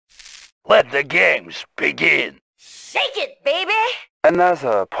Let the games begin. Shake it, baby!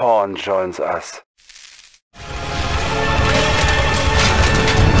 Another pawn joins us.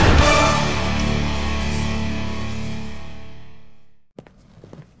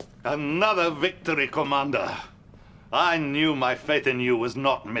 Another victory, Commander. I knew my faith in you was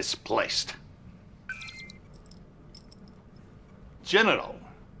not misplaced. General.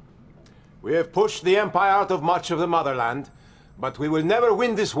 We have pushed the Empire out of much of the motherland, but we will never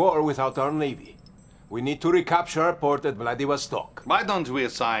win this war without our navy. We need to recapture our port at Vladivostok. Why don't we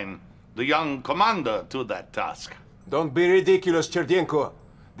assign the young commander to that task? Don't be ridiculous, Cherdienko.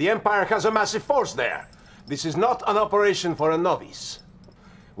 The Empire has a massive force there. This is not an operation for a novice.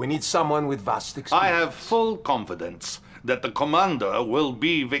 We need someone with vast experience. I have full confidence that the commander will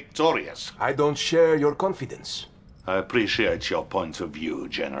be victorious. I don't share your confidence. I appreciate your point of view,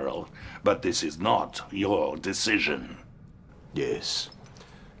 General, but this is not your decision. Yes,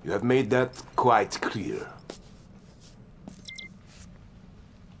 you have made that quite clear.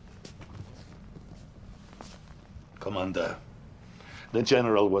 Commander, the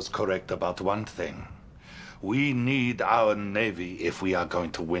General was correct about one thing. We need our navy if we are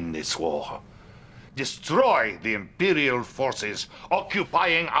going to win this war. Destroy the Imperial forces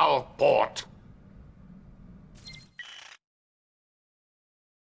occupying our port.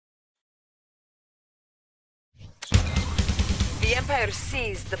 The Empire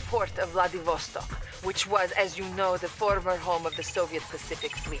seized the port of Vladivostok, which was, as you know, the former home of the Soviet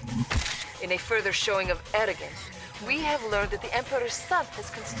Pacific Fleet. In a further showing of arrogance, we have learned that the Emperor's son has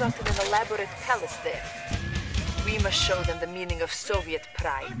constructed an elaborate palace there. We must show them the meaning of Soviet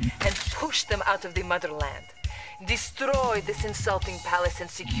pride and push them out of the motherland. Destroy this insulting palace and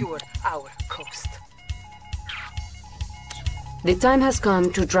secure our coast. The time has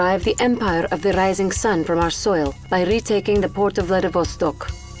come to drive the Empire of the Rising Sun from our soil by retaking the port of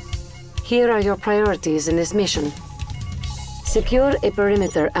Vladivostok. Here are your priorities in this mission. Secure a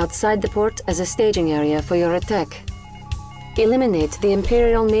perimeter outside the port as a staging area for your attack. Eliminate the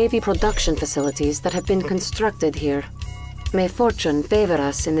Imperial Navy production facilities that have been constructed here. May fortune favor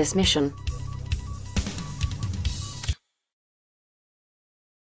us in this mission.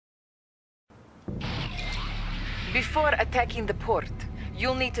 Before attacking the port,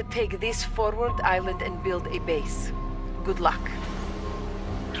 you'll need to take this forward island and build a base. Good luck.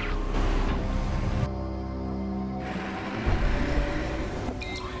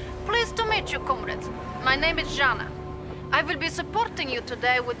 Pleased to meet you, comrades. My name is Jana. I will be supporting you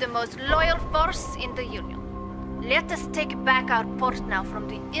today with the most loyal force in the Union. Let us take back our port now from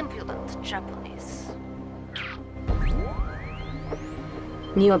the impudent Japanese.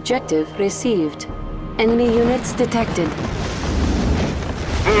 New objective received. Enemy units detected.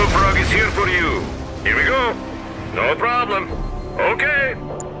 Bullfrog is here for you. Here we go. No problem. Okay.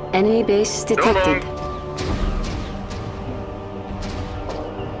 Enemy base detected.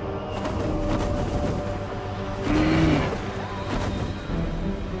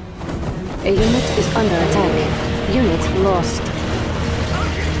 A unit is under attack. Unit lost.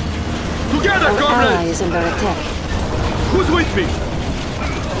 Together, Our comrades! ally is under attack. Who's with me?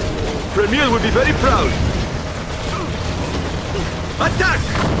 Premier will be very proud. Attack!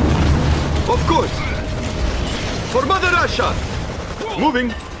 Of course. For Mother Russia.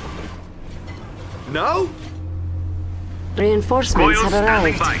 Moving. Now? Reinforcements Coils have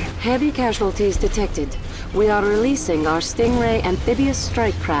arrived. standing by. Heavy casualties detected. We are releasing our Stingray amphibious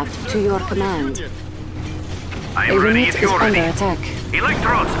strike craft to your command. I A am ready unit if is you're under ready. attack.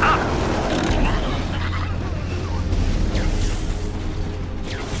 Electrodes up!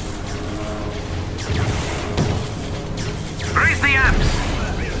 Raise the amps!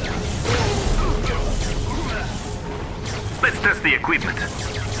 Let's test the equipment.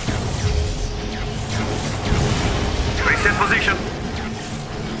 Reset position.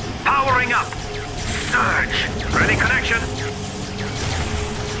 Powering up. Surge. Ready connection.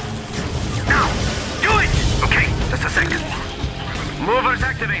 Now. Do it! Okay, just a sec. Movers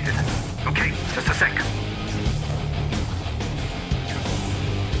activated. Okay, just a sec.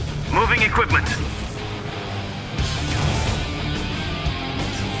 Moving equipment.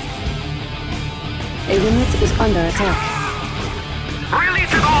 A unit is under attack.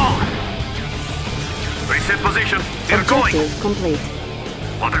 Release it all! Reset position. We're going. Objective complete.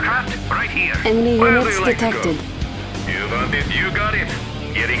 Watercraft, right here. Enemy Where do units you like to go? detected. You want it, you got it.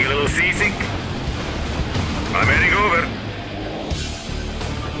 Getting a little seasick? I'm heading over.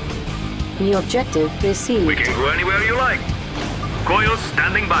 New objective received. We can go anywhere you like. Coils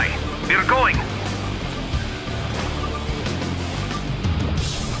standing by. We're going.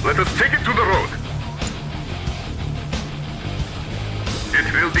 Let us take it to the road.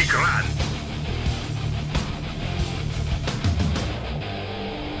 It will be grand.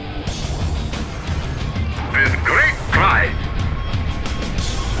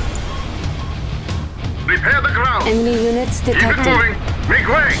 units Keep it detected. moving! Make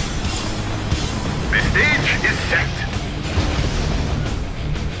way! The stage is set.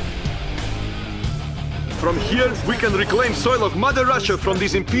 From here, we can reclaim soil of Mother Russia from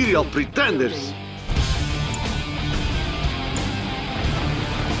these imperial pretenders.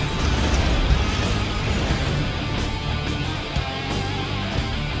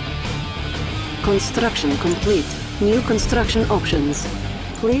 Construction complete. New construction options.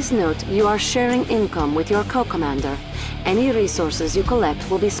 Please note you are sharing income with your co-commander. Any resources you collect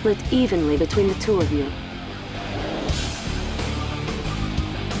will be split evenly between the two of you.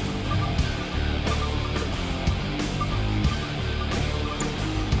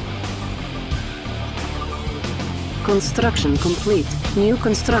 Construction complete. New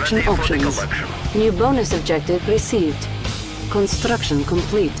construction Ready for the options. collection. New bonus objective received. Construction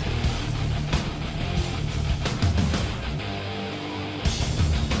complete.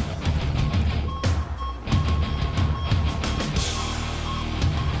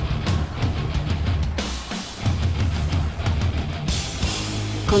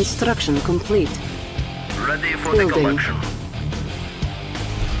 Construction complete. Ready for the Building. collection.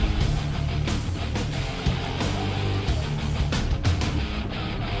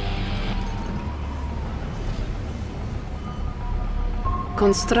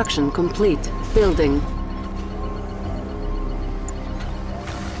 Construction complete. Building.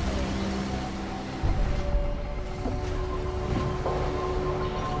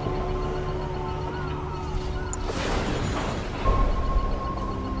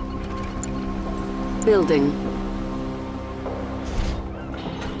 Building.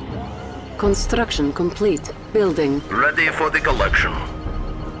 Construction complete. Building. Ready for the collection.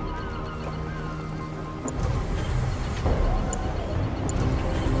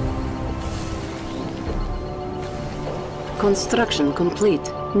 Construction complete.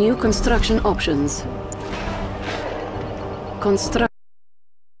 New construction options. Construction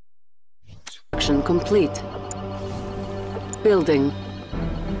complete. Building.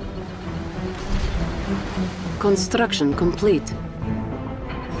 Construction complete.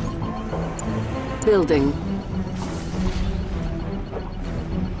 Building.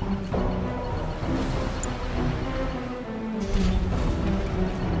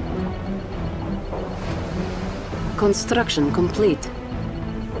 Construction complete.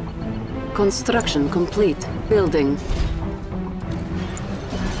 Construction complete. Building.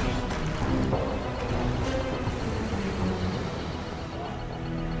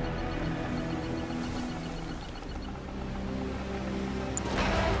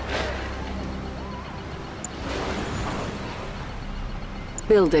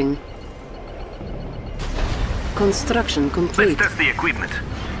 Building. Construction complete. Let's test the equipment.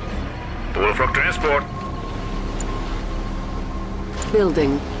 Bullfrog transport.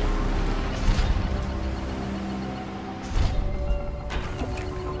 Building.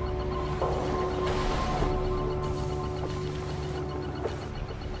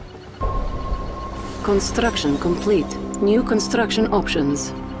 Construction complete. New construction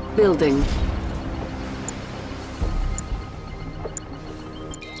options. Building.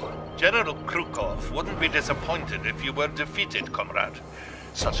 General Krukov wouldn't be disappointed if you were defeated, comrade.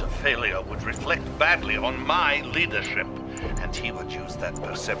 Such a failure would reflect badly on my leadership, and he would use that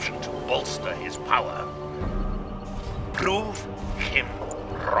perception to bolster his power. Prove him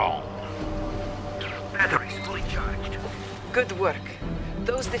wrong. Batteries fully charged. Good work.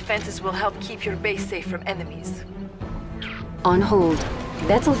 Those defenses will help keep your base safe from enemies. On hold.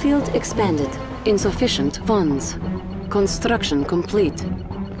 Battlefield expanded. Insufficient funds. Construction complete.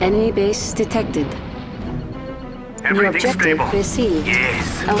 Enemy base detected. New Everything's objective stable. received. Yes.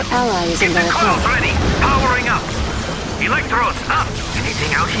 Our ally is Keep under the coils attack. ready. Powering up. Electrodes up.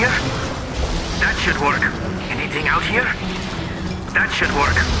 Anything out here? That should work. Anything out here? That should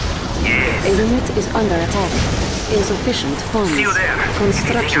work. A Yes. unit is under attack. Insufficient funds. See you there.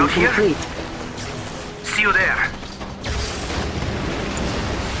 Construction Anything out here? complete. See you there.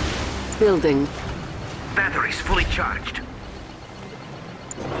 Building. Batteries fully charged.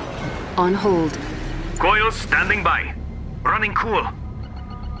 On hold. Coils standing by. Running cool.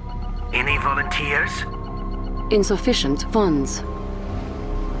 Any volunteers? Insufficient funds.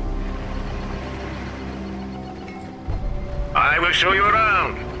 I will show you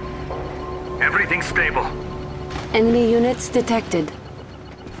around. Everything's stable. Enemy units detected.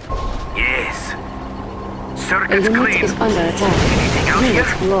 Yes. A Circuit's unit clean. is under attack. Anything out Unit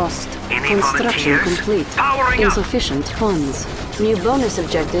here? lost. Any Construction volunteers? complete. Powering up. Insufficient funds. New bonus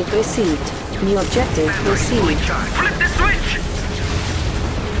objective received. New objective Batteries fully received. charged. Flip the switch!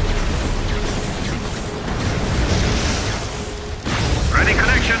 Ready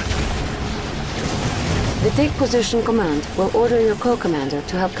connection. The Take Position Command will order your co-commander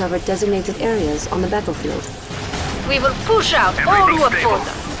to help cover designated areas on the battlefield. We will push out all who oppose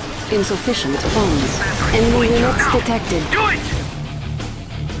us. Insufficient funds. Enemy units detected. Do it!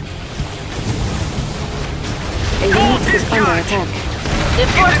 A unit is under attack. The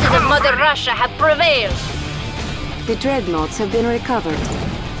forces of Mother Russia have prevailed. The dreadnoughts have been recovered.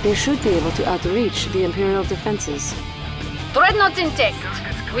 They should be able to outreach the Imperial defenses. Dreadnoughts intact.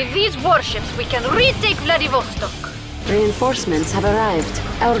 With these warships, we can retake Vladivostok. Reinforcements have arrived.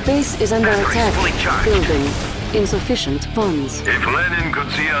 Our base is under attack. Building. Insufficient funds. If Lenin could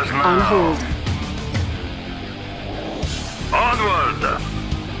see us now. On hold. Onward!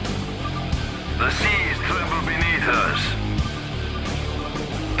 The seas tremble beneath us.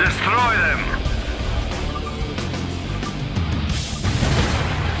 Destroy them!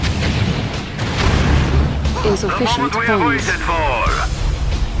 Insufficient the moment we have funds. waited for.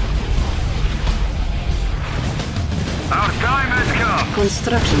 Our time has come.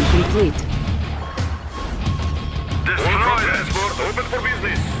 Construction complete. Destroy transport open for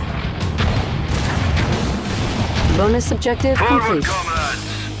business. Bonus objective Forward, complete. comrades.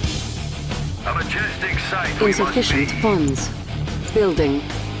 A majestic sight we Insufficient must be. funds. Building.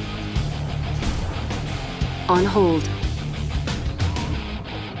 On hold.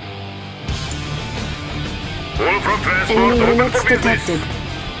 All from transport Enemy open units for business. detected.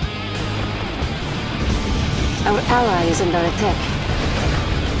 Our ally is under attack.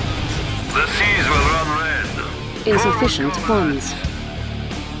 The seas will run red. Insufficient Forward, funds.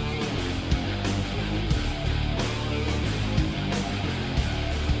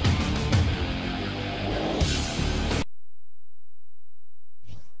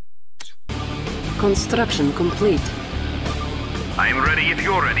 Construction complete. I am ready if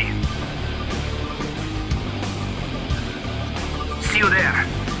you're ready. See you there.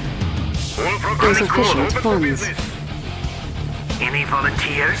 All from Insufficient open for funds. business. Any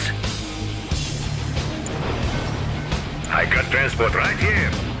volunteers? I got transport right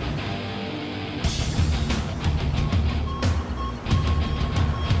here.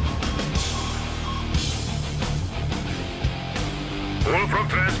 All from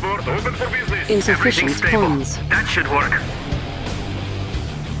transport open for business. Insufficient Everything's stable. funds. That should work.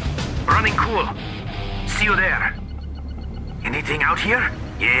 Running cool. See you there. Anything out here?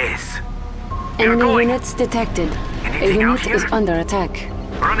 Yes. You're Enemy going. units detected. A Anything out unit is here? under attack.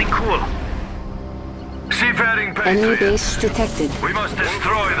 Running cool. Seafaring Enemy Patriots. base detected. We must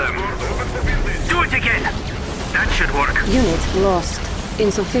destroy them. Do it again. That should work. Unit lost.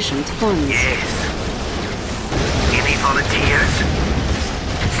 Insufficient funds. Yes. Any volunteers?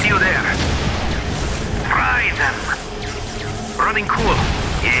 See you there. Fry them. Running cool.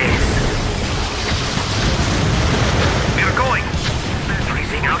 Yes. We're going.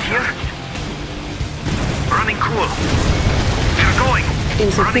 Freezing out here. Running cool. We're going.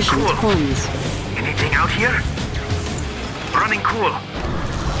 Insufficient Running cool. funds. Anything out here? Running cool.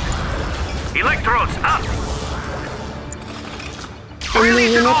 Electrodes up!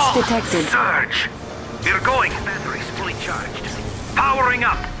 Enemy units go! detected. Surge! We're going. Batteries fully charged. Powering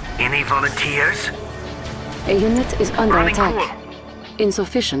up. Any volunteers? A unit is under Running attack. cool.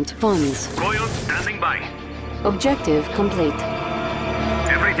 Insufficient funds. Coils standing by. Objective complete.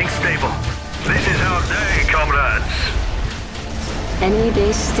 Everything's stable. This is our day, comrades. Enemy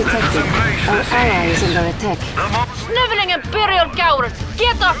base detected. embrace Our the ally is seas. under attack. The moment... Sniveling Imperial cowards!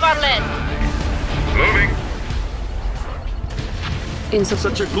 Get off our land! Moving.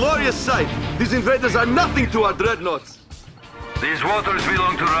 Insufficient. Such a glorious sight! These invaders are nothing to our dreadnoughts! These waters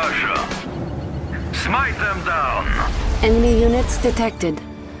belong to Russia. Smite them down. Enemy units detected.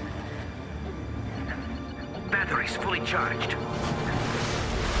 Batteries fully charged.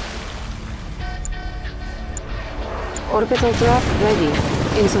 Orbital drop ready.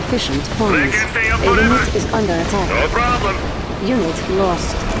 Insufficient funds. They can stay up A forever. unit is under attack. No problem. Unit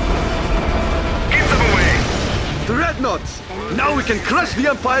lost. Get them away. Dreadnoughts! Now we can crush the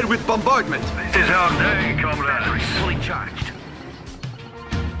Empire with bombardment! This is our day, comrades. Batteries fully charged.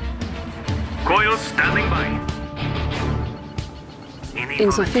 Coils standing by. Any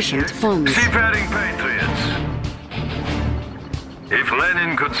Insufficient volunteers? funds. Seafaring Patriots. If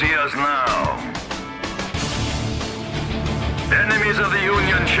Lenin could see us now. Enemies of the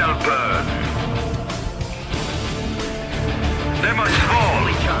Union shall burn. They must fall.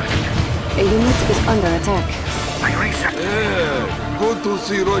 A unit is under attack. I reset. Yeah, good to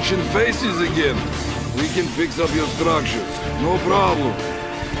see Russian faces again. We can fix up your structure. No problem.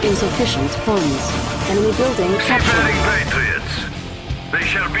 Insufficient funds. Enemy building Seafaring captured. Patriots. They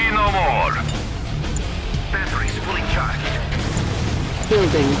shall be no more. Batteries fully charged.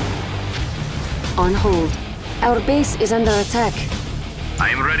 Building. On hold. Our base is under attack.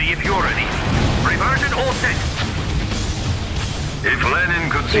 I'm ready if you're ready. Reversion all set. If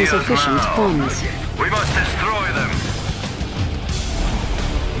Lenin could see us Insufficient now, funds. we must destroy them.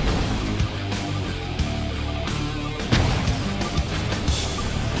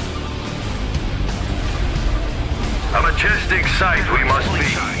 A majestic sight we must be.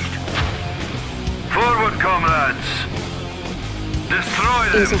 Forward, comrades. Destroy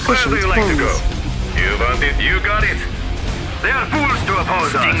them. Where do you like to go? You want it, you got it. They are fools to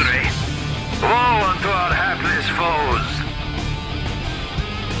oppose us. Stingray. Woe unto our hapless foes.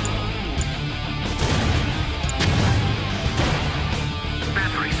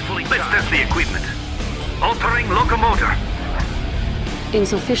 Batteries fully charged. Let's test the equipment. Altering locomotor.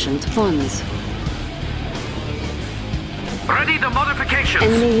 Insufficient funds. Ready the modifications.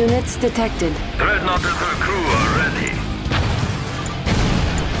 Enemy units detected. Dreadnought and her crew are ready.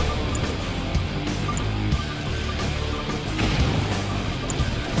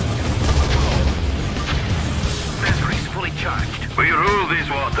 Batteries fully charged. We rule these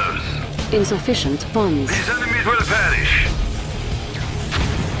waters. Insufficient funds. These enemies will perish.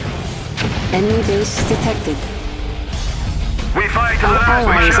 Enemy base detected. We fight to the Our last.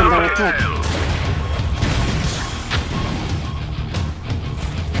 ally We is shall under attack. prevail.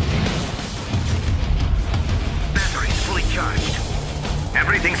 Batteries fully charged.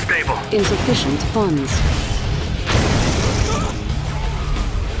 Everything stable. Insufficient funds.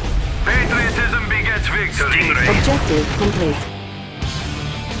 Patriotism begets victory. Stingray. Objective complete.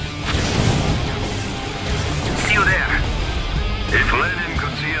 See you there. If Lenin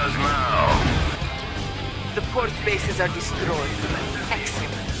could see us now. The port bases are destroyed.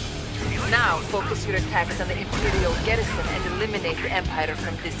 Excellent. Now focus your attacks on the Imperial garrison and eliminate the Empire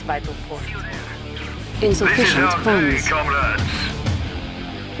from this vital port. This is Insufficient our day, funds. comrades.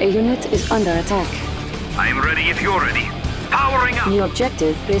 A unit is under attack. I'm ready if you're ready. Powering up. New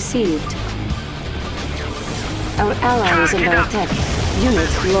objective received. Our ally is under attack.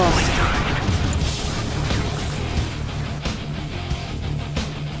 Unit lost.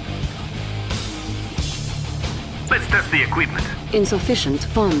 Let's test the equipment. Insufficient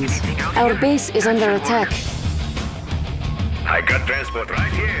funds. Our base is under attack. I got transport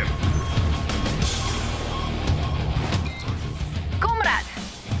right here. Comrade,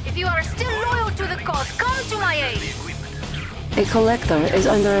 if you are still loyal to the cause, come to my aid. A collector is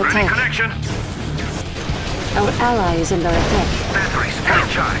under Ready attack. connection. Our ally is under attack. Batteries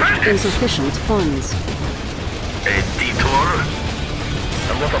fully charged. Insufficient funds. A detour?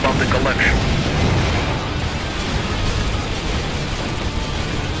 And what about the collection?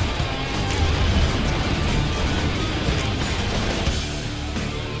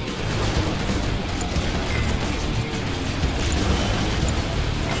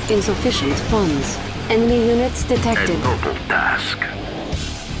 Insufficient funds. Enemy units A detected. noble task.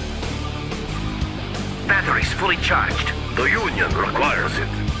 Batteries fully charged. The Union requires it.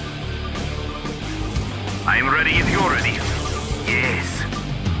 I'm ready if you're ready. Yes.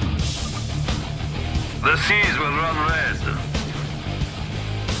 The seas will run red.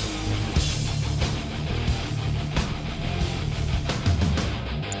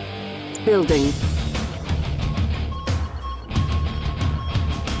 Building.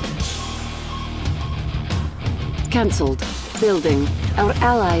 Cancelled. Building. Our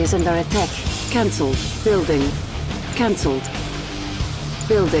ally is under attack. Cancelled. Building. Cancelled.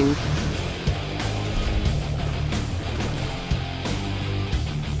 Building.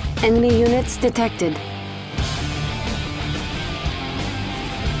 Enemy units detected.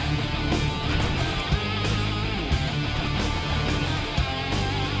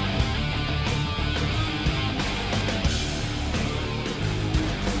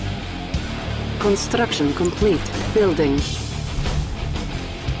 Construction complete. Building.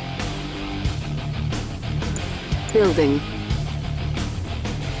 Building.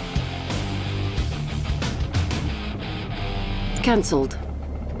 Cancelled.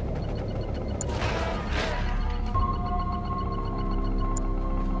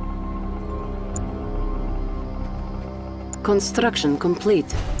 Construction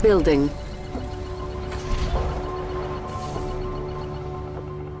complete. Building.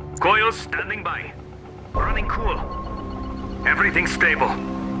 Coils standing by. Running cool. Everything stable.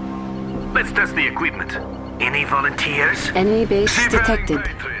 Let's test the equipment. Any volunteers? Enemy base Seafaring detected.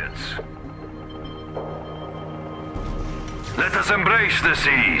 patriots. Let us embrace the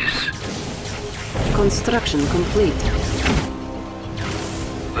seas. Construction complete.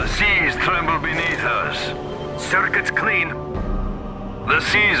 The seas tremble beneath us. Circuits clean. The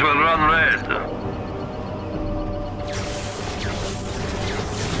seas will run red.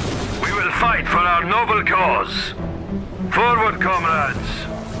 We will will fight for our noble cause. Forward, comrades.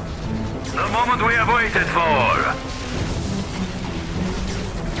 The moment we have waited for.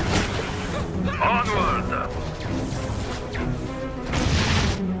 Onward.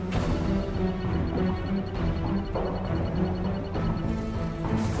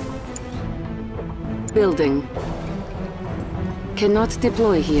 Building. Cannot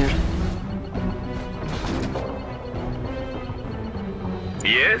deploy here.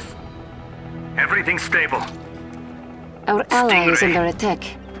 Yes? Everything's stable. Our ally is under attack.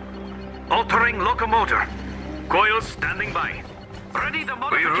 Altering locomotor. Coils standing by. Ready the We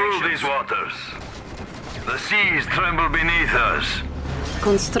modifications. rule these waters. The seas tremble beneath us.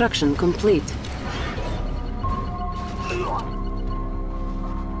 Construction complete.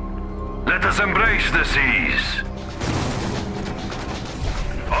 Let us embrace the seas.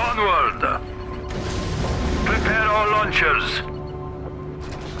 Onward! Prepare our launchers.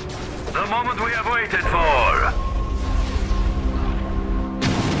 The moment we have waited for.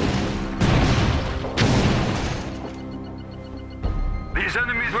 These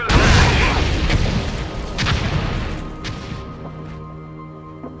enemies will vanish.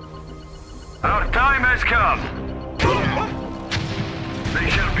 Our time has come. They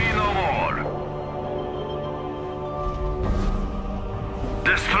shall be no more.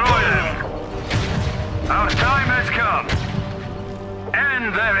 Destroy them. Our time has come.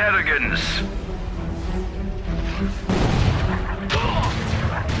 End their arrogance.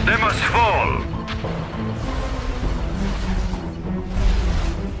 They must fall.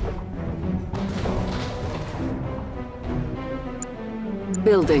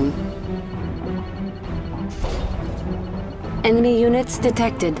 Building. Enemy units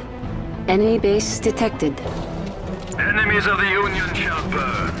detected. Enemy base detected. Enemies of the Union shall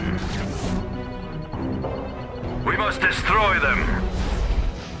burn. We must destroy them.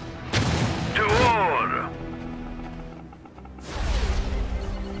 To war!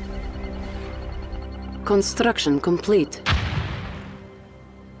 Construction complete.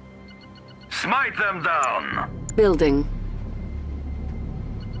 Smite them down! Building.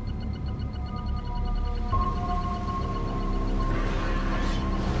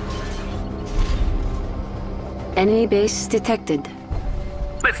 Enemy base detected.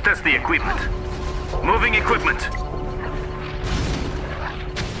 Let's test the equipment. Moving equipment.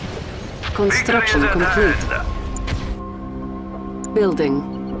 Construction Victory is at complete. hand. Building.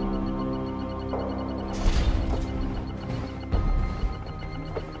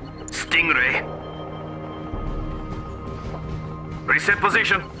 Stingray. Reset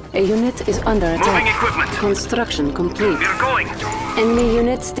position. A unit is under attack. Moving equipment. Construction complete. We're going. Enemy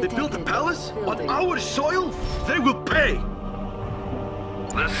units They detected. built a palace on Building. our soil? They will pay!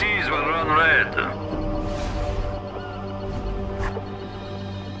 The seas will run red.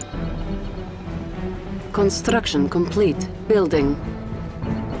 Construction complete. Building.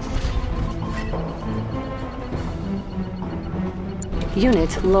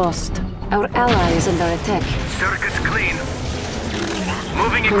 Unit lost. Our ally is under attack. Circuits clean.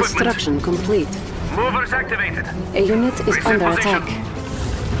 Moving equipment. Construction complete. Movers activated. A unit is Reset under position. attack.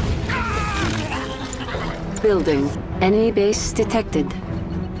 Building. Enemy base detected.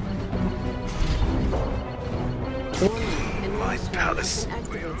 My palace.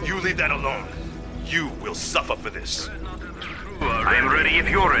 You leave that alone. You will suffer for this. I am ready if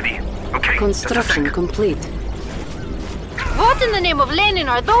you're ready. Okay. Construction just a sec. complete. What in the name of Lenin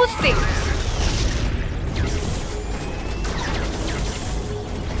are those things?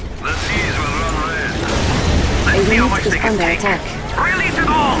 The seas will run red. A Let's see how unit much is they can under take. attack. Release it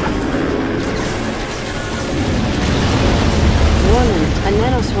all! Warning, a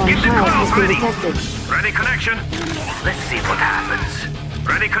nanoswarm Get the hive clouds has been ready. detected. Ready connection. Let's see what happens.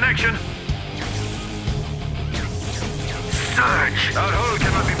 Ready connection. Surge. Our hull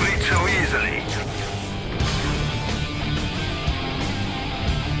cannot be breached so easily.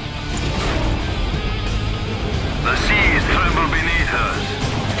 The seas tremble beneath us.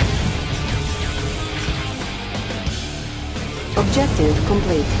 Objective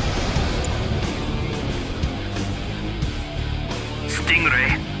complete.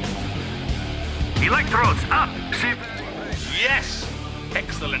 Stingray. Electrodes up. See, Yes!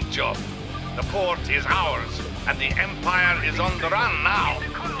 Excellent job. The port is ours, and the Empire is on the run now.